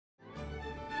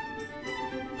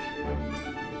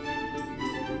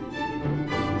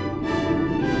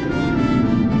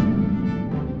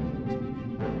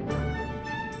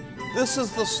This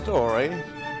is the story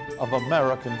of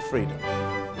American freedom.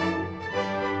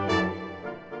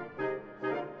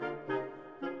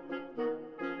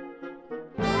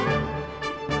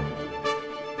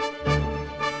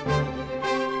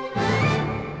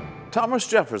 Thomas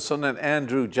Jefferson and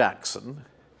Andrew Jackson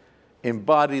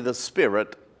embody the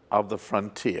spirit of the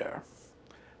frontier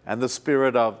and the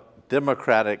spirit of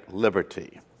democratic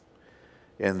liberty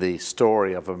in the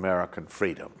story of American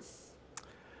freedom.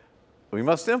 We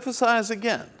must emphasize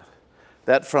again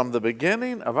that from the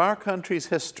beginning of our country's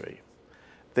history,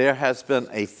 there has been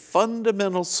a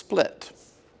fundamental split,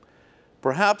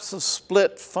 perhaps a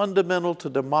split fundamental to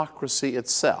democracy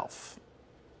itself,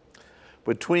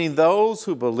 between those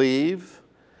who believe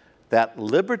that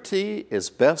liberty is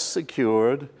best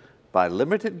secured by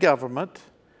limited government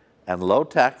and low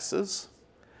taxes,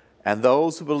 and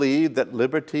those who believe that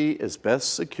liberty is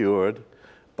best secured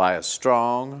by a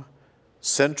strong,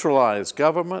 centralized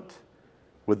government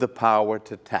with the power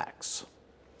to tax.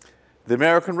 The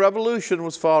American Revolution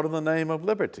was fought in the name of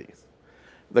liberty.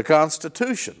 The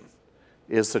Constitution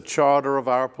is the charter of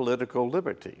our political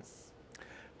liberty.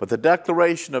 But the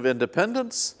Declaration of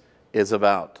Independence is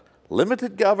about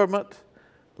limited government,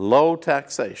 low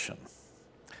taxation.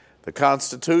 The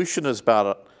Constitution is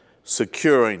about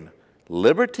securing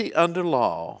liberty under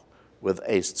law with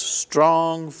a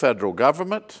strong federal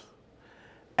government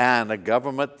and a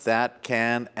government that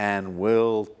can and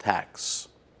will tax.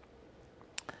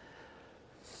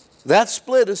 That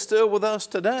split is still with us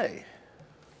today.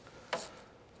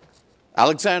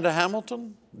 Alexander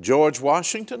Hamilton, George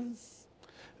Washington,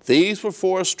 these were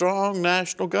for a strong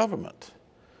national government.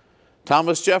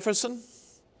 Thomas Jefferson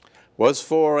was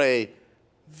for a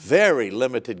very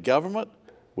limited government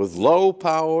with low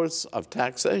powers of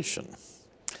taxation.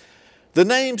 The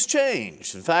names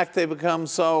changed. In fact, they become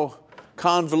so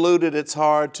convoluted it's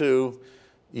hard to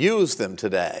use them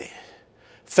today.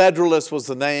 Federalist was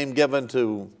the name given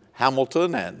to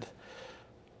Hamilton and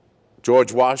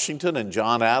George Washington and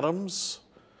John Adams.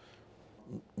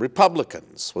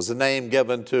 Republicans was the name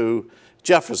given to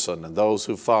Jefferson and those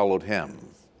who followed him.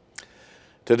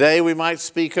 Today we might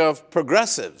speak of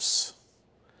progressives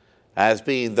as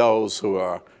being those who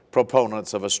are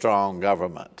proponents of a strong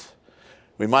government.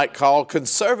 We might call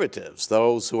conservatives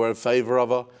those who are in favor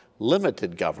of a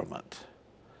limited government.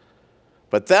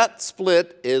 But that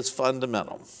split is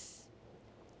fundamental.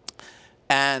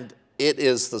 And it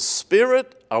is the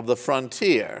spirit of the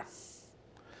frontier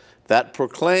that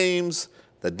proclaims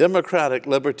the democratic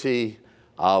liberty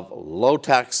of low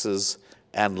taxes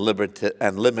and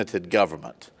limited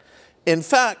government. In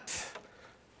fact,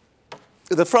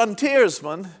 the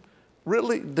frontiersman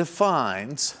really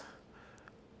defines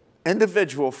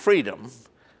individual freedom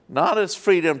not as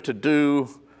freedom to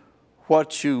do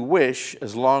what you wish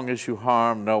as long as you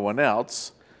harm no one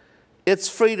else. It's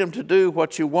freedom to do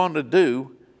what you want to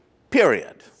do,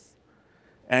 period.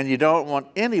 And you don't want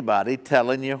anybody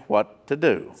telling you what to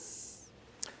do.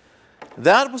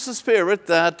 That was the spirit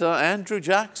that Andrew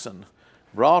Jackson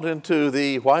brought into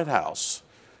the White House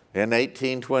in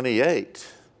 1828.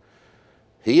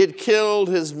 He had killed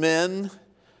his men,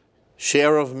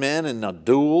 share of men in a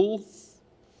duel.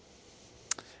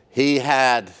 He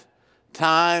had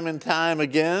time and time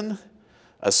again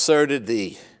asserted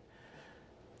the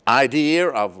idea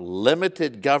of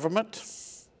limited government.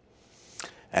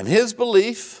 And his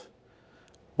belief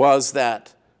was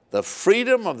that the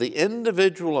freedom of the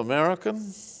individual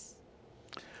American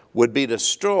would be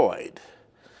destroyed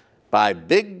by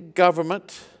big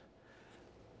government,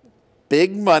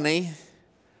 big money,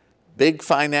 big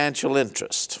financial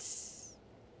interest.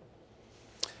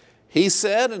 He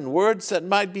said, in words that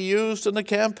might be used in the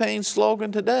campaign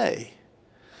slogan today,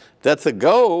 that the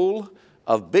goal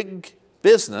of big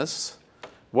business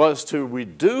was to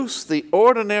reduce the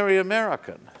ordinary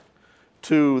American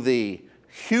to the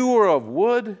hewer of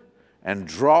wood and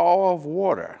drawer of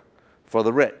water for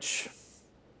the rich.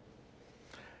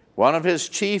 One of his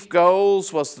chief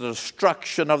goals was the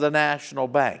destruction of the national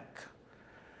bank.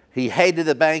 He hated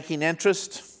the banking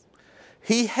interest.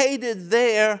 He hated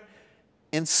their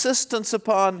insistence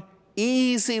upon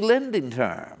easy lending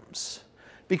terms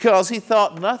because he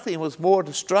thought nothing was more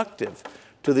destructive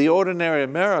to the ordinary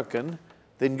American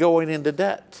than going into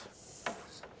debt.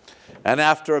 And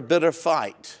after a bitter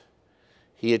fight,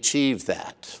 he achieved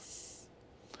that.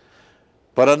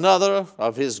 But another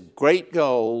of his great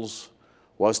goals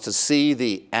was to see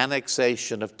the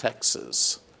annexation of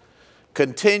Texas,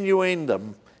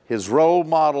 continuing his role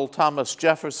model, Thomas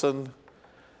Jefferson,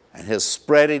 and his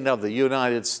spreading of the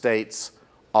United States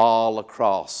all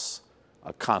across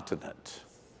a continent.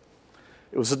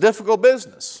 It was a difficult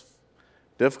business.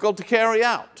 difficult to carry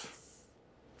out.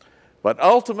 But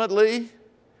ultimately,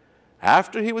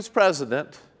 after he was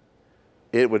president,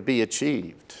 it would be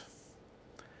achieved.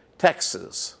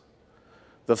 Texas,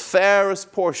 the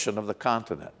fairest portion of the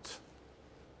continent.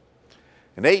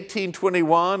 In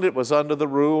 1821, it was under the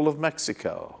rule of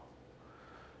Mexico.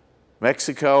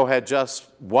 Mexico had just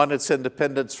won its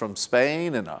independence from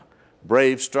Spain in a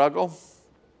brave struggle.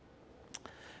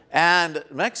 And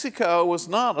Mexico was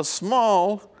not a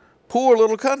small, poor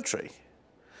little country.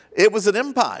 It was an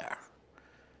empire.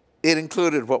 It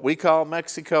included what we call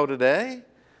Mexico today,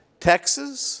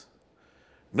 Texas,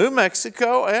 New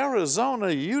Mexico,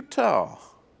 Arizona, Utah,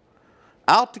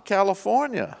 out to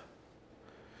California.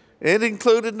 It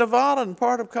included Nevada and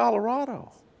part of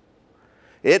Colorado.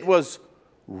 It was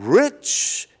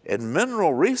rich in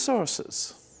mineral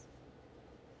resources.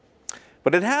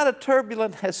 But it had a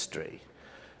turbulent history.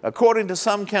 According to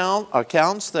some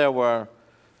accounts, there were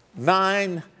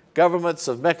 9 governments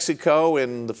of Mexico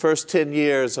in the first 10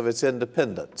 years of its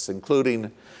independence,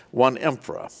 including one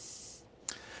emperor.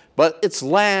 But its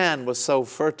land was so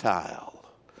fertile,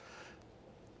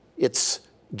 its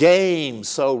game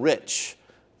so rich,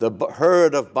 the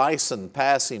herd of bison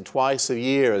passing twice a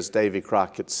year, as Davy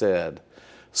Crockett said,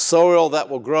 soil that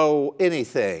will grow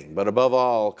anything, but above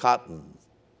all, cotton,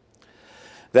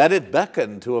 that it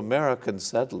beckoned to American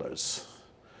settlers.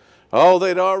 Oh,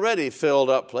 they'd already filled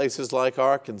up places like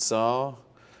Arkansas,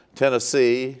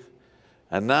 Tennessee,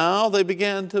 and now they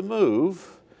began to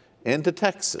move into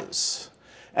Texas.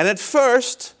 And at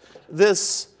first,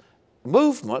 this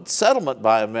movement, settlement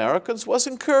by Americans, was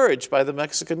encouraged by the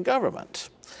Mexican government.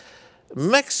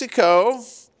 Mexico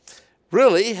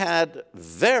really had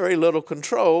very little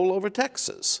control over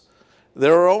Texas.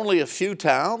 There were only a few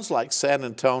towns like San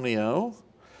Antonio.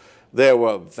 There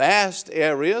were vast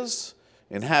areas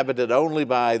inhabited only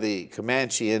by the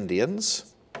Comanche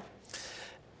Indians.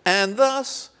 And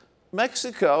thus,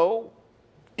 Mexico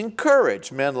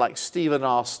encouraged men like Stephen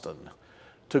Austin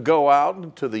to go out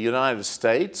into the United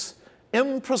States,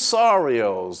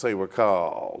 impresarios they were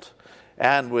called,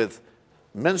 and with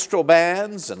minstrel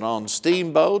bands and on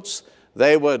steamboats,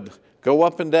 they would go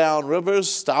up and down rivers,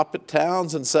 stop at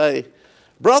towns and say,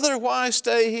 "Brother, why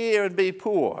stay here and be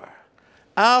poor?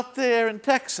 Out there in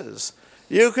Texas,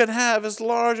 you can have as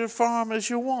large a farm as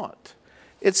you want.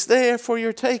 It's there for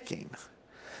your taking."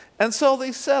 And so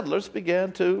these settlers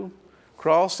began to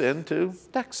cross into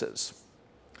Texas.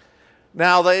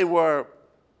 Now it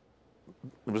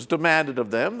was demanded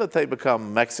of them that they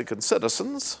become Mexican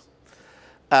citizens,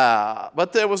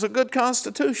 but there was a good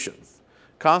constitution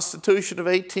of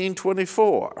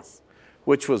 1824,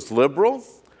 which was liberal,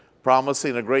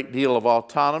 promising a great deal of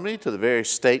autonomy to the various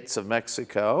states of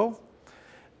Mexico,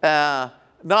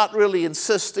 not really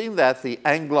insisting that the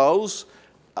Anglos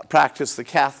practice the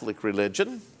Catholic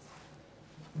religion.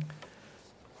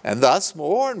 And thus,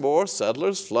 more and more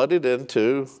settlers flooded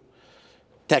into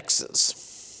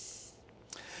Texas.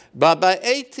 But by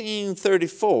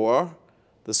 1834,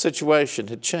 the situation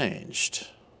had changed.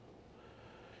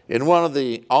 In one of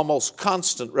the almost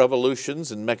constant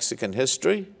revolutions in Mexican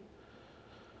history,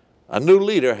 a new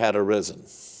leader had arisen.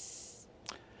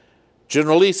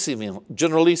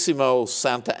 Generalissimo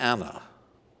Santa Anna.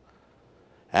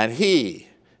 And he,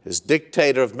 as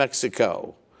dictator of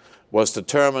Mexico, was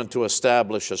determined to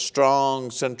establish a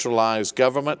strong centralized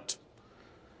government,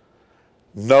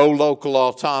 no local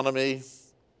autonomy,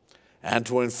 and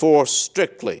to enforce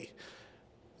strictly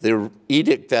the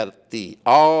edict that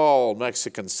all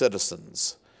Mexican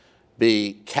citizens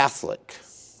be Catholic.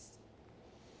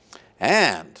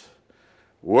 And,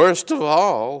 worst of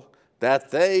all,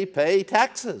 that they pay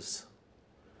taxes.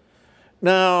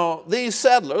 Now, these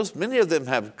settlers, many of them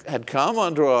had come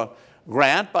under a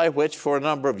grant by which for a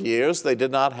number of years they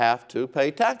did not have to pay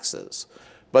taxes.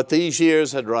 But these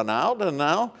years had run out, and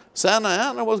now Santa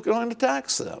Anna was going to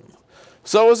tax them.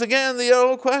 So it was again the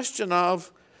old question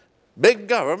of big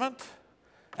government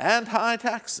and high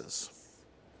taxes.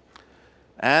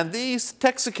 And these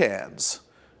Texicans,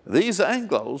 these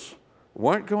Anglos,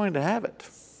 weren't going to have it.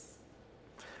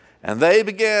 And they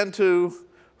began to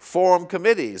form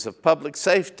committees of public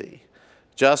safety,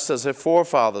 just as their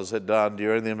forefathers had done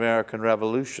during the American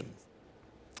Revolution.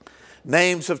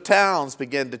 Names of towns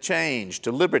began to change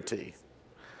to Liberty,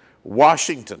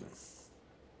 Washington,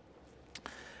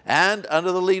 and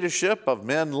under the leadership of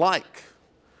men like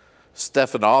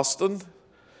Stephen Austin,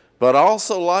 but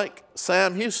also like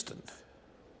Sam Houston,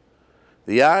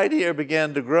 the idea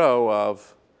began to grow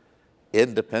of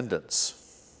independence.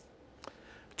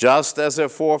 Just as their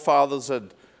forefathers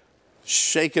had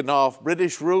shaken off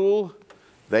British rule,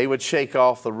 they would shake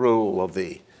off the rule of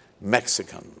the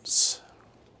Mexicans.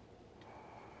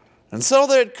 And so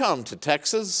there had come to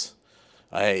Texas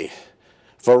a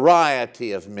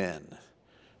variety of men,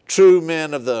 true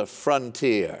men of the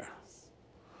frontier.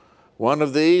 One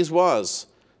of these was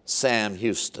Sam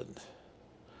Houston,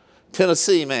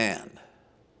 Tennessee man,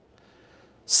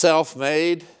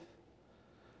 self-made,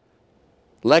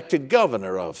 elected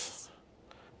governor of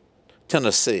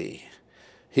Tennessee.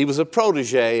 He was a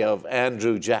protege of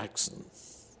Andrew Jackson.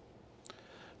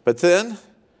 But then,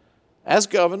 as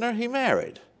governor, he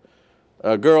married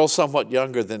a girl somewhat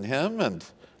younger than him, and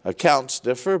accounts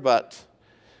differ, but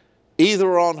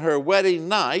either on her wedding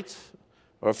night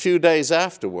or a few days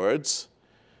afterwards,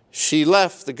 she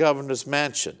left the governor's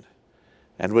mansion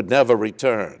and would never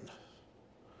return.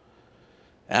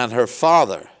 And her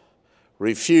father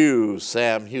refused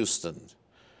Sam Houston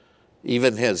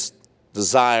even his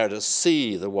desire to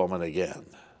see the woman again.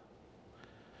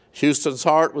 Houston's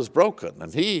heart was broken,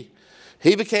 and he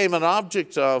became an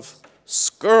object of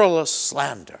scurrilous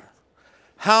slander.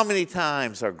 How many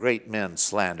times are great men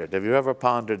slandered? Have you ever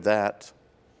pondered that?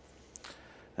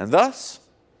 And thus,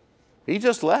 he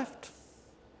just left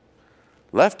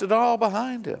it all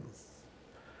behind him,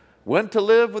 went to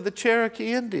live with the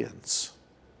Cherokee Indians.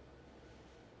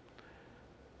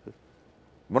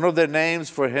 One of their names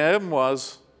for him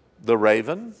was the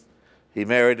Raven. He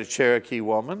married a Cherokee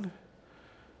woman.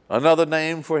 Another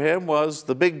name for him was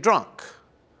the Big Drunk,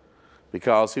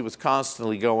 because he was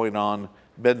constantly going on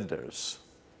benders.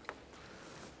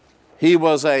 He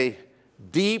was a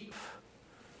deep,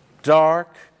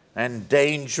 dark, and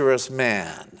dangerous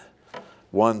man,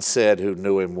 one said who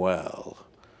knew him well.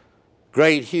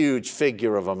 Great, huge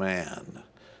figure of a man,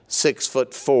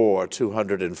 6'4",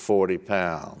 240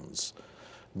 pounds,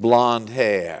 blonde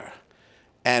hair,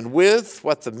 and with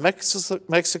what the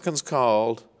Mexicans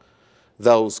called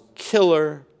those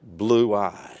killer blue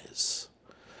eyes,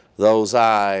 those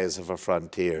eyes of a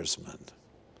frontiersman.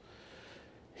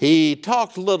 He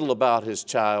talked little about his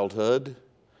childhood.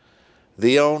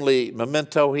 The only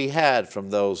memento he had from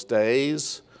those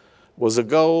days was a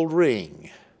gold ring,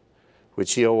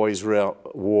 which he always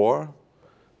wore,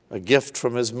 a gift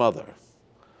from his mother.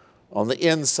 On the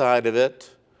inside of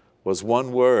it was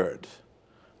one word: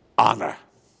 honor.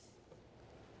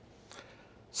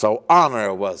 So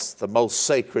honor was the most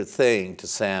sacred thing to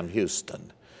Sam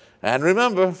Houston. And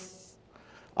remember,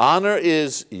 honor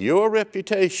is your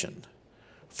reputation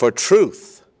for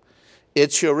truth.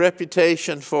 It's your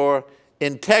reputation for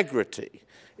integrity.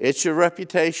 It's your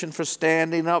reputation for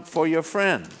standing up for your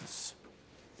friends,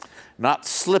 not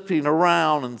slipping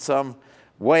around in some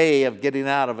way of getting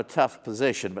out of a tough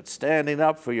position, but standing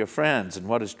up for your friends and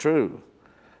what is true.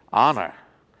 Honor.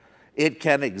 It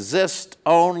can exist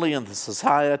only in the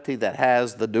society that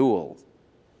has the dual.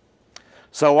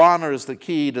 So honor is the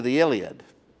key to the Iliad,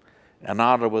 and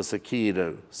honor was the key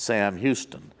to Sam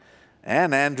Houston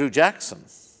and Andrew Jackson.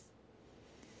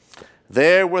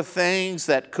 There were things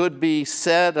that could be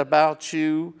said about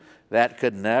you that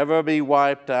could never be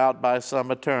wiped out by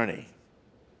some attorney.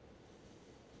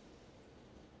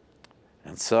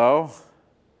 And so,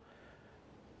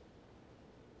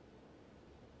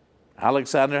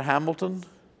 Alexander Hamilton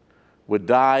would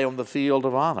die on the field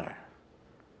of honor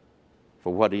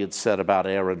for what he had said about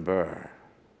Aaron Burr.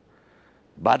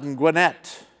 Button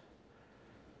Gwinnett,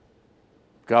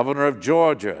 governor of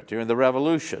Georgia during the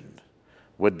Revolution,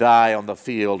 would die on the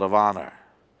field of honor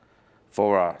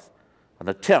for an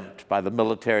attempt by the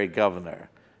military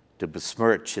governor to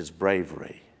besmirch his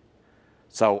bravery.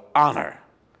 So honor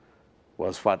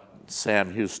was what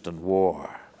Sam Houston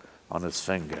wore on his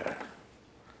finger.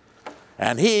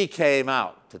 And he came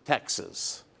out to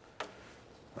Texas.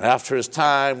 After his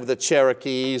time with the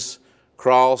Cherokees,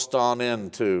 crossed on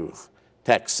into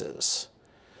Texas.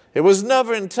 It was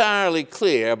never entirely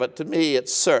clear, but to me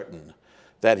it's certain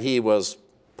that he was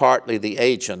partly the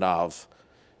agent of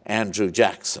Andrew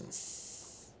Jackson.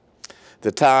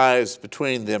 The ties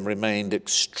between them remained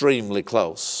extremely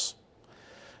close,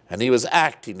 and he was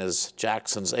acting as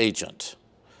Jackson's agent.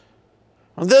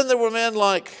 And then there were men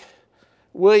like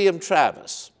William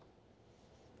Travis,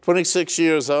 26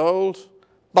 years old,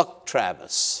 Buck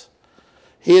Travis.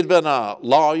 He had been a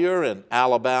lawyer in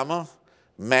Alabama,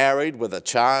 married with a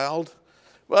child.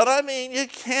 But I mean, you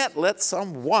can't let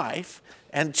some wife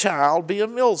and child be a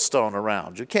millstone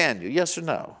around you, can you? Yes or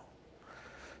no?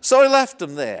 So he left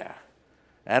them there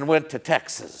and went to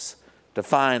Texas to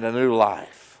find a new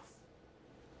life.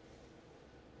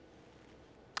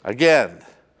 Again,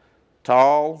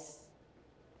 tall,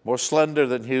 more slender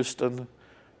than Houston,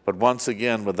 but once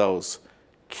again with those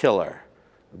killer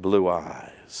blue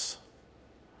eyes.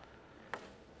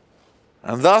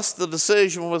 And thus the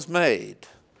decision was made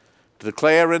to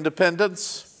declare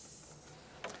independence,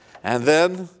 and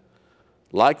then,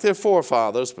 like their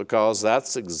forefathers, because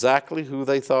that's exactly who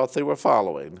they thought they were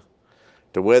following,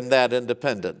 to win that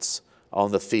independence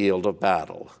on the field of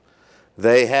battle.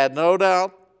 They had no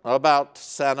doubt about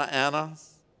Santa Anna,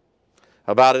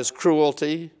 about his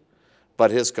cruelty, but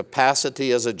his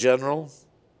capacity as a general,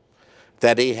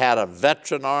 that he had a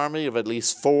veteran army of at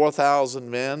least 4,000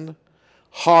 men,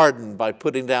 hardened by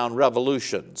putting down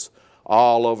revolutions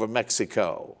all over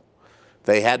Mexico.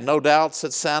 They had no doubts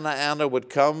that Santa Anna would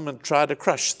come and try to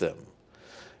crush them.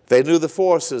 They knew the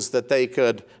forces that they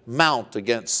could mount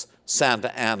against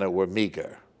Santa Anna were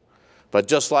meager. But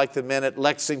just like the men at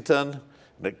Lexington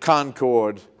and at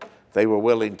Concord, they were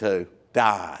willing to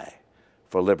die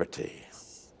for liberty.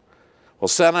 Well,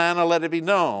 Santa Anna let it be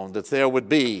known that there would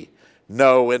be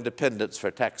no independence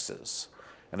for Texas.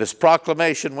 And his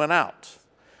proclamation went out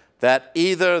that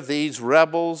either these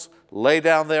rebels lay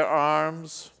down their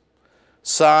arms,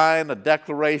 sign a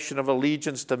declaration of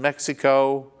allegiance to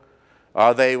Mexico,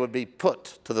 or they would be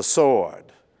put to the sword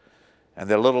and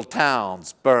their little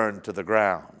towns burned to the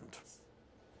ground.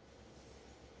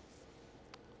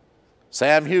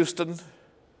 Sam Houston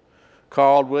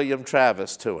called William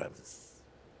Travis to him.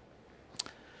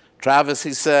 Travis,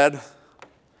 he said,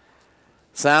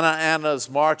 Santa Anna is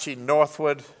marching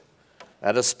northward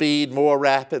at a speed more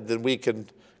rapid than we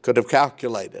could have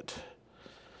calculated.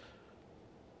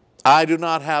 I do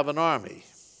not have an army.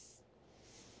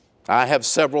 I have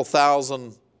several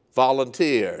thousand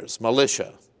volunteers,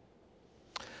 militia,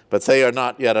 but they are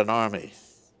not yet an army.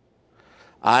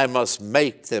 I must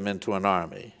make them into an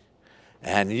army,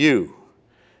 and you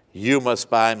must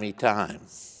buy me time.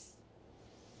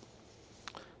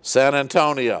 San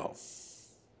Antonio,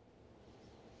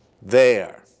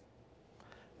 there,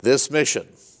 this mission,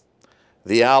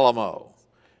 the Alamo,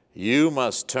 you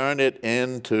must turn it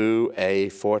into a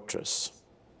fortress.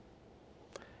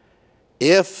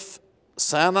 If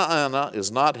Santa Anna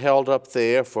is not held up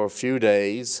there for a few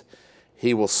days,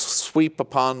 he will sweep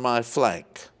upon my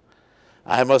flank.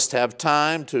 I must have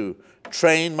time to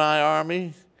train my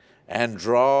army and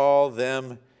draw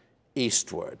them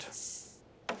eastward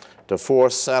to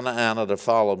force Santa Anna to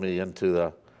follow me into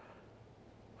the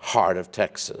heart of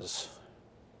Texas.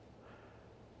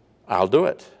 I'll do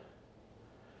it.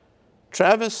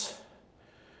 Travis,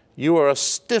 you are a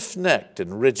stiff-necked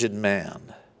and rigid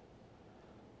man.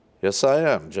 Yes, I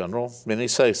am, General. Many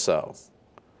say so.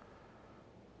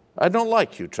 I don't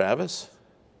like you, Travis.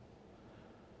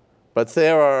 But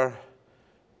there are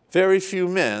very few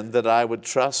men that I would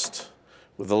trust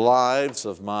with the lives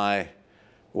of my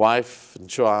wife and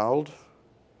child,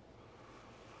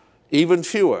 even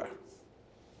fewer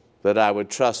that I would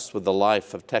trust with the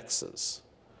life of Texas.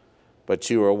 But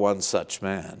you are one such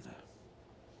man.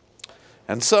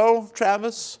 And so,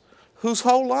 Travis, whose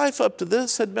whole life up to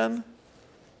this had been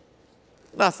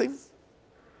nothing,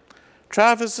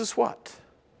 Travis is what?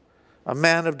 A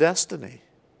man of destiny,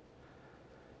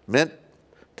 meant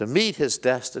to meet his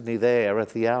destiny there at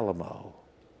the Alamo.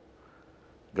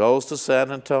 Goes to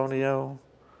San Antonio,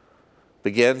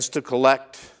 begins to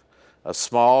collect a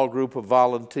small group of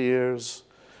volunteers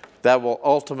that will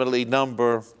ultimately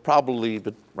number probably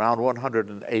around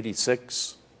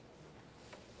 186.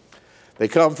 They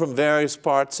come from various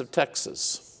parts of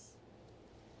Texas.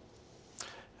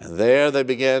 And there they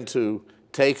began to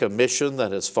take a mission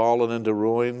that has fallen into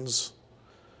ruins,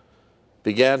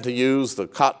 began to use the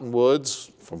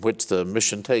cottonwoods from which the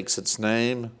mission takes its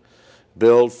name,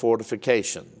 build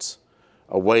fortifications,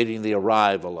 awaiting the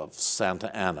arrival of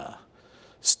Santa Anna,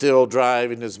 still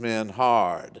driving his men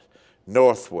hard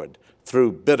northward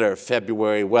through bitter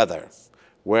February weather,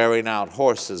 wearing out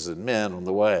horses and men on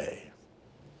the way.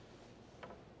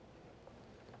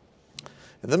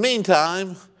 In the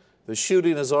meantime, the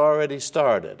shooting has already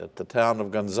started at the town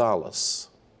of Gonzales.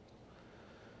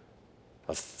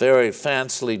 A very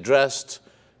fancily dressed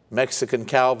Mexican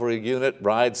cavalry unit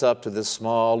rides up to this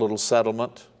small little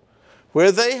settlement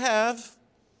where they have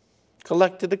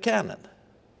collected a cannon.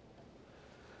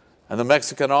 And the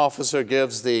Mexican officer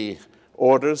gives the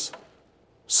orders,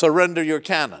 surrender your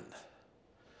cannon.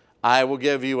 I will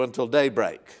give you until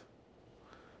daybreak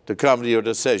to come to your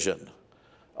decision.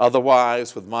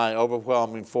 Otherwise, with my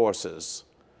overwhelming forces,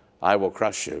 I will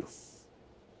crush you.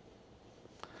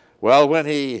 Well, when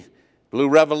he blew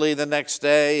reveille the next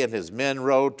day and his men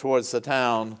rode towards the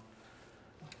town,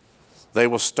 they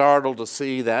were startled to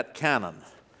see that cannon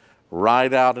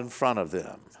right out in front of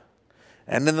them.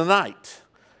 And in the night,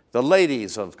 the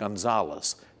ladies of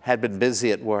Gonzales had been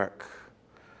busy at work.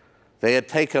 They had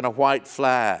taken a white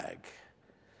flag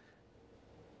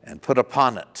and put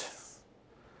upon it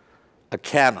a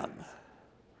cannon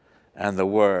and the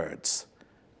words,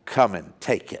 "Come and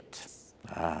take it."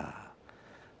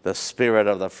 The spirit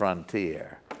of the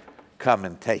frontier. Come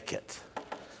and take it.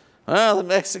 Well, the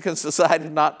Mexicans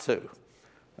decided not to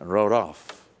and rode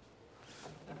off.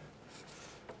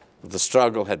 But the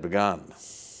struggle had begun.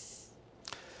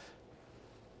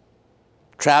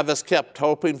 Travis kept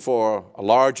hoping for a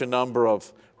larger number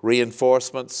of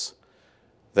reinforcements.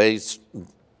 They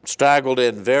straggled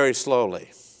in very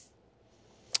slowly.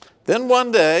 Then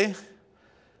one day,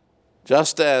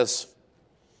 just as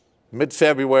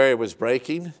mid-February was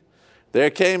breaking, there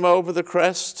came over the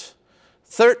crest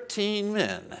 13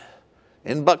 men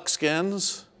in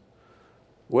buckskins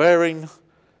wearing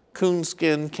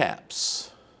coonskin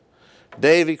caps.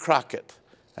 Davy Crockett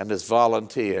and his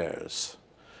volunteers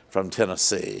from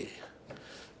Tennessee.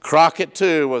 Crockett,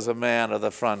 too, was a man of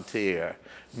the frontier,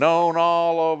 known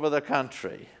all over the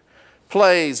country.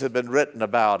 Plays had been written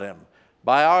about him,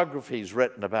 biographies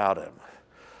written about him.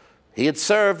 He had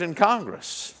served in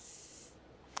Congress.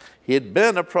 He had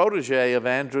been a protege of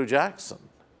Andrew Jackson.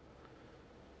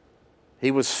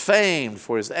 He was famed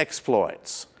for his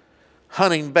exploits,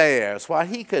 hunting bears. Why,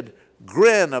 he could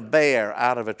grin a bear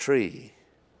out of a tree,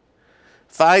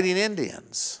 fighting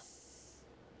Indians.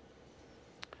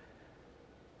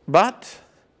 But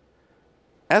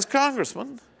as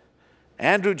congressman,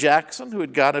 Andrew Jackson, who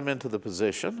had got him into the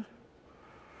position,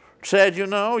 said, "You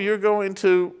know, you're going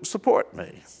to support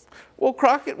me." Well,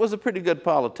 Crockett was a pretty good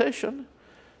politician.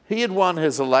 He had won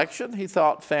his election, he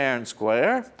thought, fair and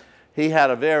square. He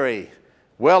had a very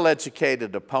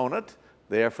well-educated opponent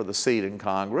there for the seat in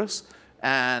Congress,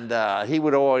 and he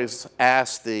would always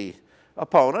ask the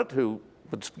opponent, who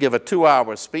would give a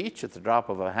 2-hour speech at the drop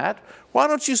of a hat, "Why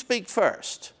don't you speak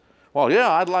first?" "Well, yeah,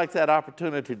 I'd like that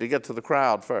opportunity to get to the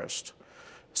crowd first."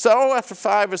 So after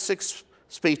 5 or 6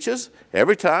 speeches,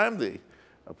 every time the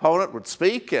opponent would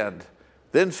speak and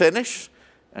then finish,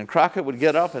 and Crockett would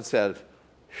get up and said,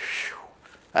 "Phew,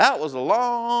 that was a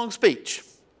long speech.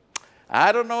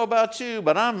 I don't know about you,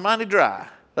 but I'm mighty dry.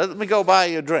 Let me go buy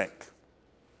you a drink."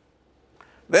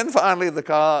 Then finally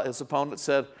his opponent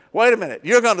said, "Wait a minute,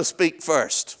 you're going to speak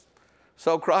first."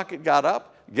 So Crockett got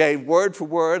up, gave word for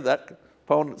word that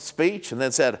opponent's speech, and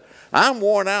then said, "I'm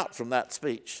worn out from that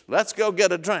speech. Let's go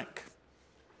get a drink."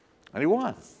 And he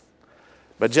won.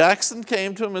 But Jackson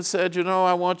came to him and said, "You know,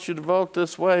 I want you to vote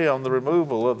this way on the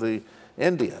removal of the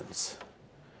Indians."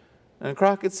 And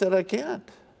Crockett said, I can't,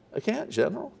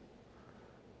 General.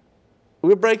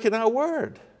 We're breaking our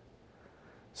word."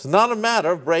 It's not a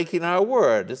matter of breaking our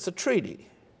word. It's a treaty.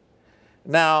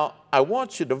 Now, I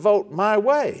want you to vote my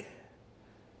way.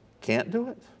 Can't do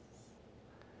it.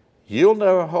 You'll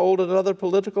never hold another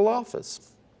political office.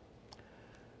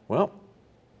 Well,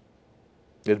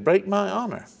 it'd break my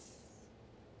honor.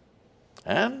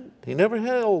 And he never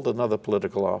held another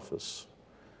political office.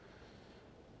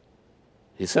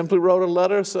 He simply wrote a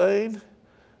letter saying,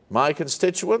 "My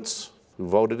constituents who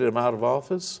voted him out of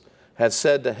office had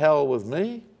said to hell with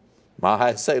me.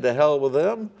 I say to hell with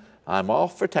them. I'm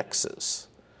off for Texas."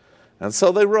 And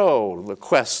so they rode on the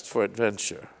quest for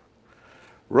adventure.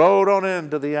 Rode on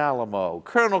into the Alamo.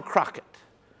 Colonel Crockett,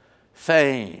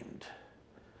 famed.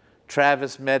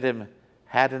 Travis met him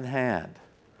hat in hand.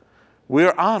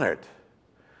 "We're honored.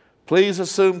 Please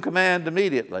assume command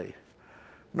immediately."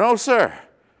 "No, sir.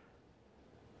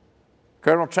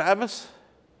 Colonel Travis,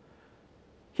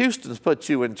 Houston's put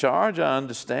you in charge, I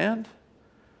understand.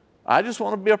 I just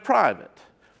want to be a private.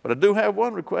 But I do have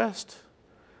one request.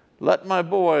 Let my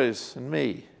boys and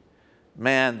me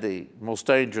man the most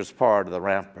dangerous part of the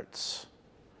ramparts."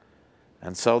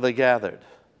 And so they gathered.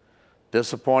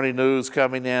 Disappointing news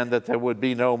coming in that there would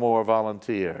be no more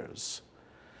volunteers.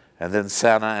 And then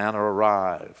Santa Anna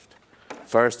arrived,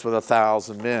 first with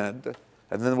 1,000 men,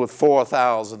 and then with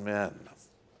 4,000 men.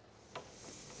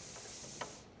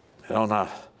 And on a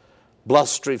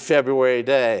blustery February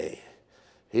day,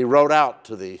 he rode out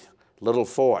to the little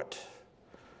fort,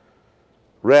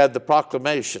 read the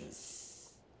proclamation,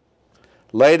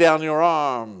 "Lay down your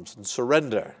arms and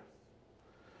surrender.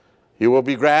 You will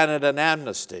be granted an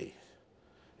amnesty.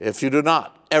 If you do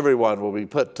not, everyone will be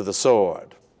put to the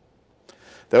sword."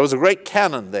 There was a great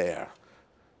cannon there.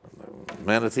 The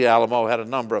men at the Alamo had a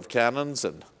number of cannons,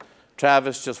 and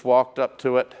Travis just walked up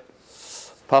to it,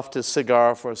 puffed his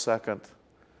cigar for a second,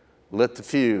 lit the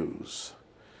fuse,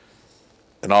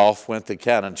 and off went the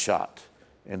cannon shot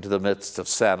into the midst of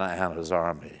Santa Anna's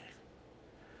army.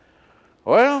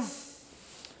 Well,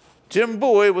 Jim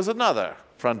Bowie was another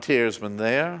frontiersman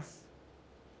there.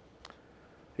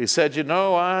 He said, "You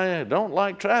know, I don't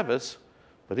like Travis,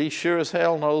 but he sure as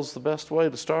hell knows the best way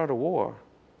to start a war.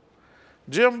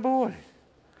 Jim Bowie,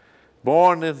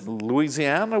 born in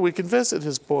Louisiana, we can visit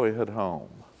his boyhood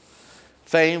home.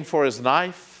 Famed for his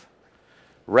knife,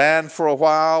 ran for a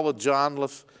while with John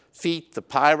Lafitte, the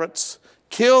pirates,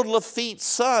 killed Lafitte's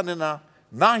son in a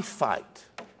knife fight.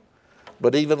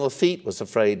 But even Lafitte was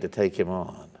afraid to take him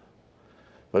on,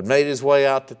 but made his way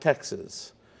out to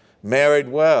Texas, married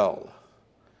well,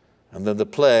 and then the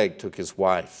plague took his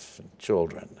wife and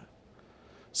children.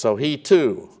 So he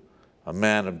too, a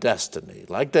man of destiny,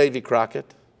 like Davy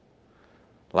Crockett,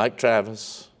 like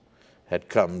Travis, had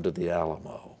come to the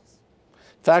Alamo.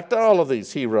 In fact, all of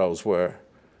these heroes were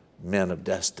men of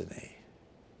destiny.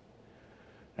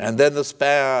 And then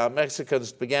the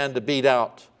Mexicans began to beat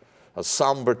out a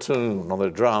somber tune on their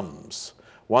drums,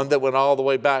 one that went all the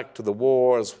way back to the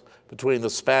wars between the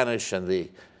Spanish and the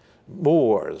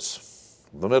Moors,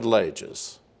 the Middle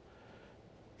Ages.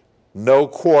 No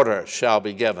quarter shall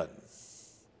be given.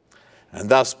 And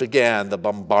thus began the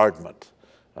bombardment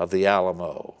of the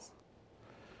Alamo.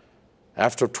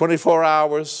 After 24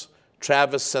 hours,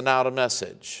 Travis sent out a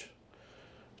message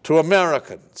to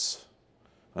Americans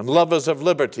and lovers of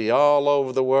liberty all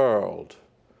over the world.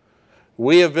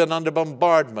 We have been under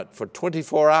bombardment for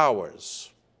 24 hours.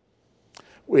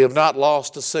 We have not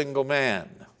lost a single man.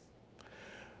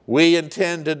 We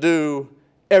intend to do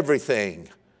everything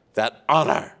that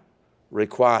honor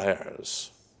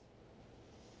requires.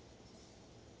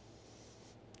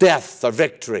 Death or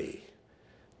victory,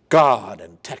 God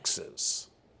and Texas.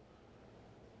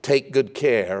 Take good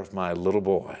care of my little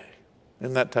boy.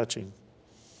 Isn't that touching?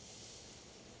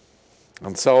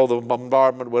 And so the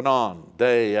bombardment went on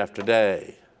day after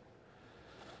day.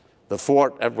 The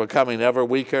fort becoming ever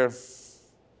weaker,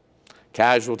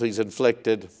 casualties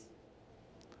inflicted.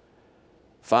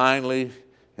 Finally,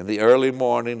 in the early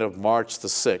morning of March the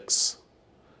 6th,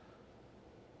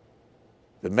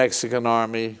 the Mexican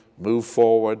army moved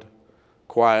forward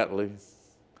quietly,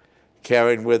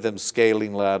 carrying with them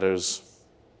scaling ladders.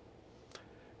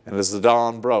 And as the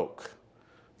dawn broke,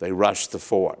 they rushed the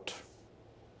fort.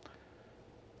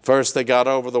 First, they got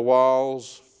over the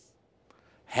walls.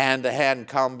 Hand-to-hand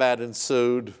combat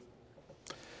ensued.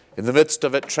 In the midst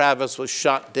of it, Travis was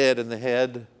shot dead in the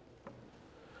head.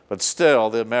 But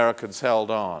still, the Americans held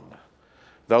on.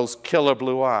 Those killer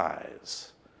blue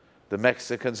eyes. The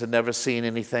Mexicans had never seen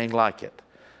anything like it.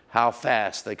 How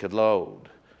fast they could load,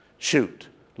 shoot,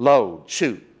 load,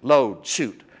 shoot, load,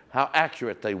 shoot. How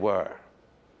accurate they were.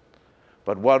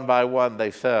 But one by one,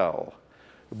 they fell.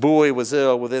 Bowie was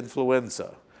ill with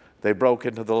influenza. They broke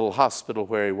into the little hospital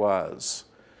where he was.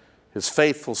 His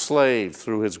faithful slave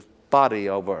threw his body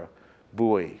over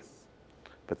Bowie.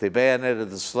 But they bayoneted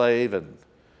the slave and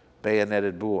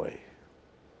bayoneted Bowie.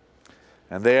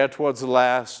 And there towards the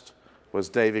last was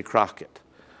Davy Crockett.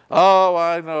 Oh,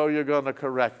 I know you're going to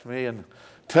correct me and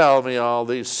tell me all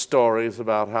these stories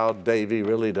about how Davy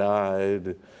really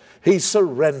died. He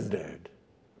surrendered.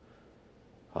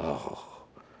 Oh,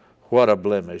 what a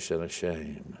blemish and a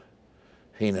shame.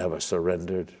 He never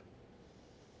surrendered.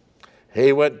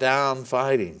 He went down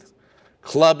fighting,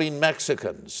 clubbing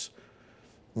Mexicans.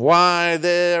 Why,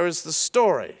 there is the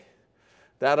story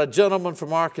that a gentleman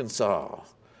from Arkansas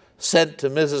sent to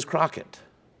Mrs. Crockett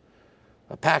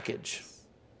a package,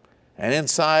 and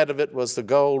inside of it was the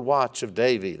gold watch of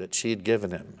Davy that she had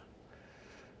given him.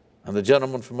 And the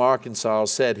gentleman from Arkansas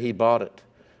said he bought it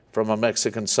from a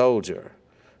Mexican soldier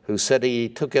who said he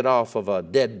took it off of a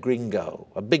dead gringo,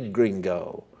 a big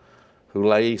gringo, who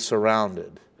lay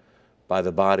surrounded by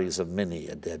the bodies of many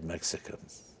a dead Mexican.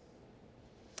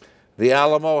 The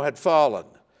Alamo had fallen,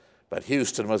 but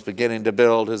Houston was beginning to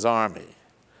build his army.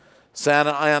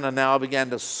 Santa Anna now began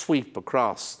to sweep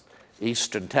across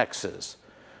eastern Texas,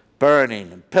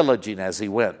 burning and pillaging as he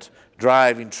went,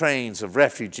 driving trains of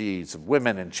refugees, of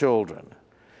women and children.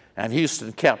 And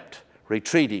Houston kept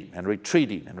retreating and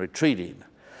retreating and retreating.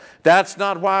 That's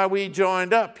not why we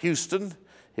joined up, Houston,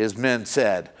 his men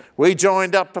said. We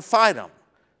joined up to fight them.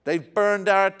 They've burned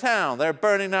our town. They're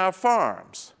burning our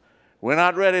farms. We're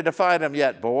not ready to fight them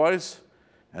yet, boys.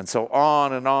 And so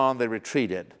on and on they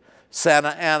retreated, Santa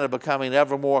Anna becoming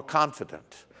ever more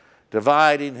confident,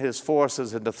 dividing his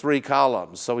forces into 3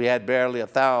 columns, so he had barely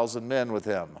 1,000 men with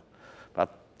him,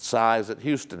 about the size that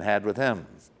Houston had with him.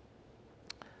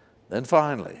 Then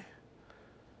finally,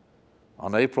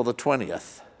 on April the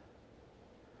 20th,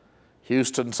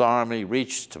 Houston's army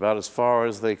reached about as far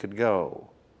as they could go,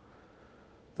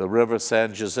 the river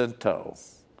San Jacinto,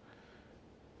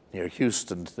 near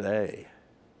Houston today,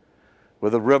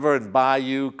 with the river and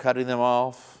bayou cutting them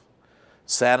off,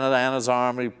 Santa Anna's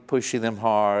army pushing them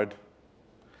hard.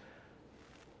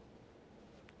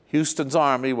 Houston's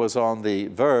army was on the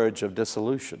verge of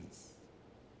dissolution.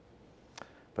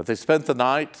 But they spent the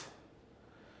night,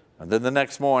 and then the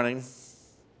next morning,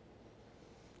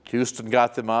 Houston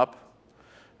got them up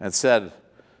and said,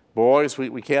 boys,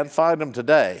 we can't fight them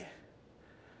today.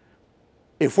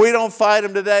 If we don't fight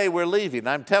them today, we're leaving.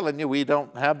 I'm telling you, we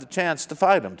don't have the chance to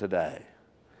fight them today.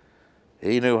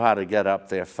 He knew how to get up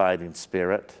their fighting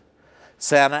spirit.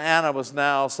 Santa Anna was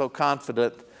now so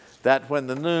confident that when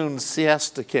the noon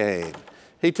siesta came,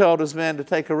 he told his men to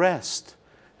take a rest,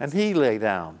 and he lay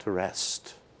down to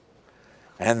rest.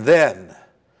 And then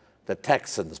the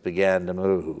Texans began to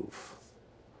move.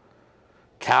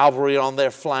 Cavalry on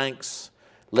their flanks,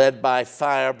 led by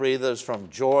fire breathers from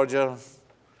Georgia,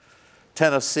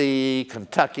 Tennessee,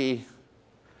 Kentucky,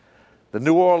 the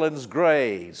New Orleans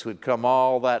Grays who'd come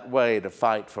all that way to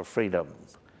fight for freedom.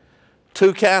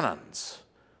 2 cannons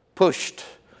pushed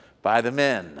by the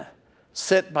men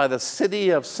set by the city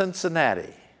of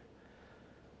Cincinnati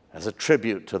as a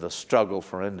tribute to the struggle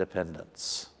for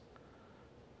independence.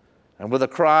 And with a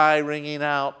cry ringing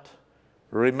out,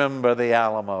 remember the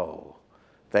Alamo,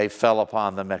 they fell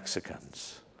upon the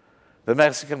Mexicans. The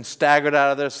Mexicans staggered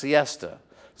out of their siesta.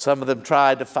 Some of them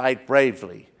tried to fight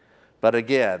bravely, but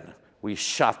again, we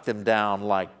shot them down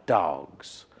like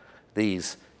dogs.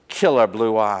 These killer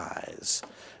blue eyes,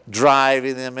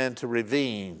 driving them into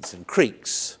ravines and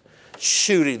creeks,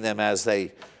 shooting them as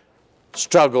they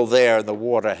struggled there in the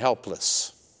water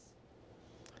helpless,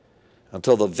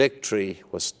 until the victory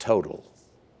was total.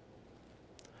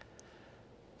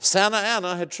 Santa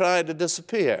Anna had tried to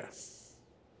disappear.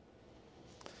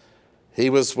 He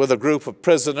was with a group of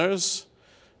prisoners,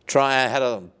 had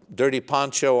a dirty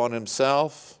poncho on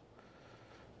himself,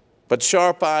 but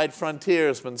sharp-eyed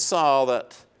frontiersmen saw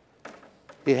that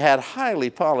he had highly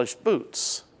polished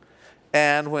boots.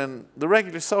 And when the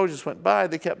regular soldiers went by,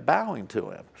 they kept bowing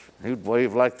to him. He'd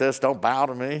wave like this, don't bow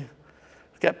to me.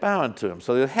 They kept bowing to him,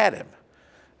 so they had him.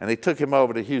 And they took him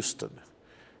over to Houston.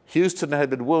 Houston had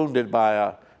been wounded by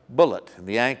a bullet in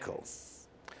the ankle.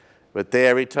 But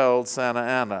there he told Santa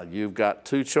Anna, you've got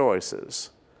 2 choices.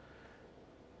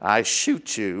 I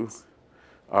shoot you,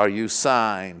 or you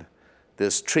sign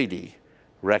this treaty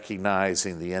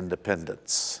recognizing the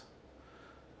independence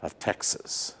of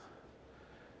Texas.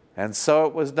 And so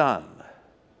it was done.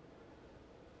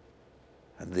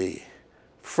 And the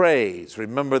phrase,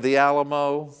 remember the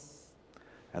Alamo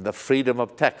and the freedom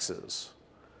of Texas,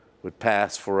 would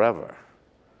pass forever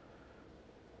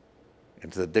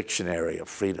into the dictionary of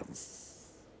freedom.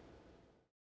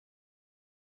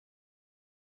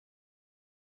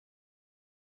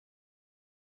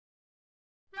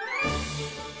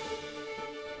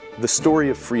 The Story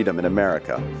of Freedom in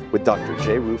America with Dr.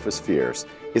 J. Rufus Fears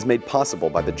is made possible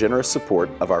by the generous support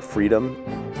of our freedom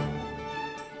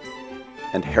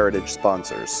and heritage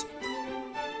sponsors.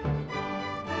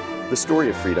 The Story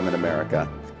of Freedom in America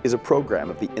is a program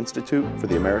of the Institute for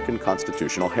the American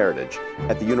Constitutional Heritage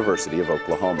at the University of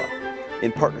Oklahoma,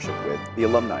 in partnership with the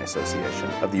Alumni Association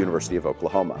of the University of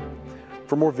Oklahoma.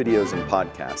 For more videos and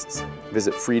podcasts,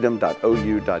 visit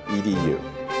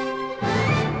freedom.ou.edu.